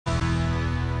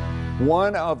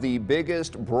One of the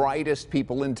biggest, brightest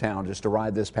people in town just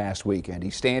arrived this past weekend.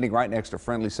 He's standing right next to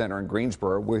Friendly Center in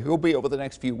Greensboro, where he'll be over the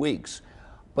next few weeks.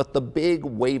 But the big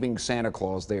waving Santa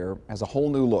Claus there has a whole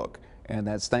new look, and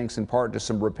that's thanks in part to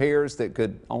some repairs that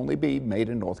could only be made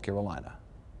in North Carolina.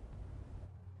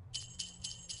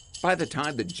 By the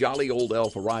time the jolly old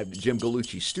elf arrived at Jim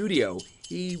Gallucci's studio,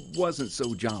 he wasn't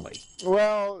so jolly.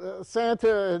 Well,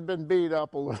 Santa had been beat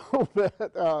up a little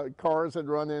bit. Cars had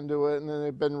run into it, and then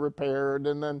they'd been repaired,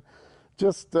 and then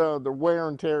just the wear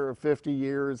and tear of 50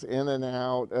 years in and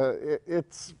out.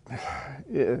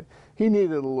 He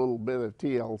needed a little bit of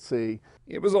TLC.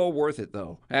 It was all worth it,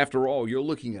 though. After all, you're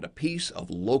looking at a piece of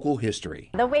local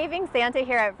history. The waving Santa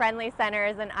here at Friendly Center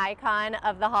is an icon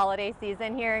of the holiday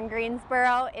season here in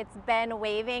Greensboro. It's been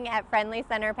waving at Friendly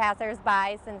Center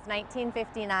passersby since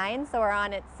 1959, so we're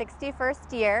on its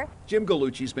 61st year. Jim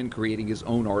Gallucci's been creating his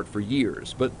own art for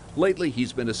years, but lately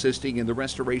he's been assisting in the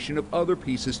restoration of other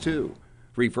pieces too,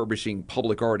 refurbishing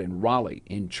public art in Raleigh,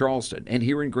 in Charleston, and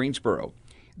here in Greensboro.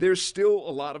 There's still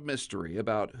a lot of mystery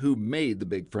about who made the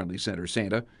big Friendly Center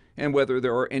Santa and whether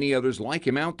there are any others like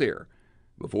him out there.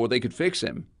 Before they could fix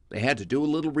him, they had to do a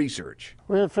little research.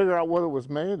 We had to figure out what it was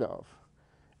made of.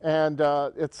 And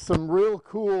it's some real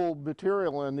cool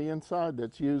material in the inside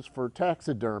that's used for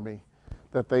taxidermy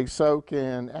that they soak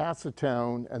in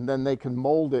acetone, and then they can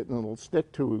mold it and it'll stick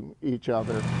to each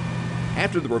other.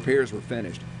 After the repairs were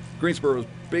finished, Greensboro's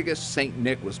biggest St.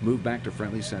 Nick was moved back to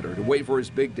Friendly Center to wait for his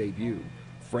big debut.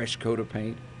 Fresh coat of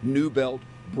paint, new belt,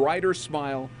 brighter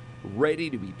smile, ready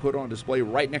to be put on display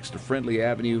right next to Friendly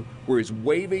Avenue, where his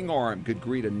waving arm could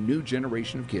greet a new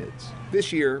generation of kids.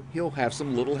 This year, he'll have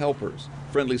some little helpers.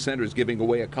 Friendly Center is giving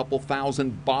away a couple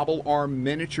thousand bobble arm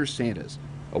miniature Santas,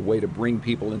 a way to bring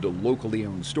people into locally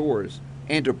owned stores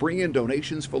and to bring in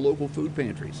donations for local food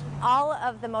pantries. All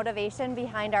of the motivation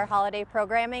behind our holiday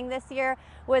programming this year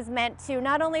was meant to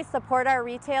not only support our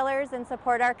retailers and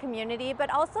support our community, but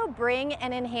also bring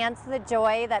and enhance the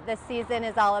joy that this season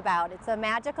is all about. It's a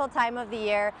magical time of the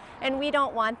year, and we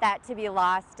don't want that to be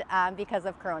lost because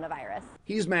of coronavirus.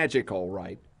 He's magic, all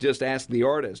right. Just ask the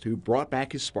artist who brought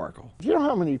back his sparkle. You know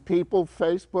how many people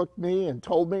Facebooked me and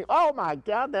told me, oh my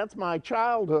God, that's my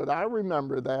childhood, I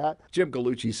remember that. Jim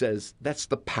Gallucci says that's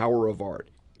the power of art.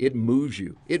 It moves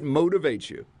you, it motivates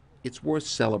you. It's worth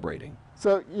celebrating.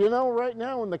 So, you know, right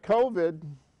now in the COVID,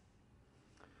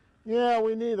 yeah,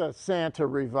 we need a Santa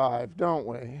revive, don't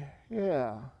we?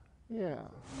 Yeah.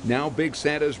 Now Big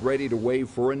Santa's ready to wave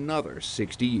for another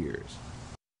 60 years.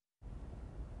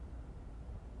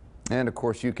 And of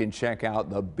course, you can check out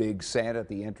the Big Santa at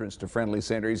the entrance to Friendly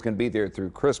Center. He's going to be there through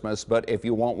Christmas. But if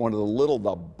you want one of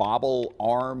the bobble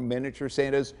arm miniature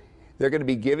Santas, they're going to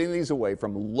be giving these away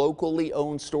from locally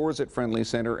owned stores at Friendly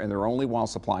Center, and they're only while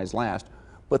supplies last.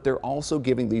 But they're also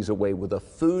giving these away with a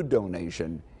food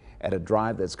donation at a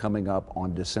drive that's coming up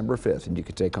on December 5th, and you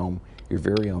can take home your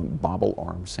very own bobble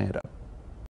arm Santa.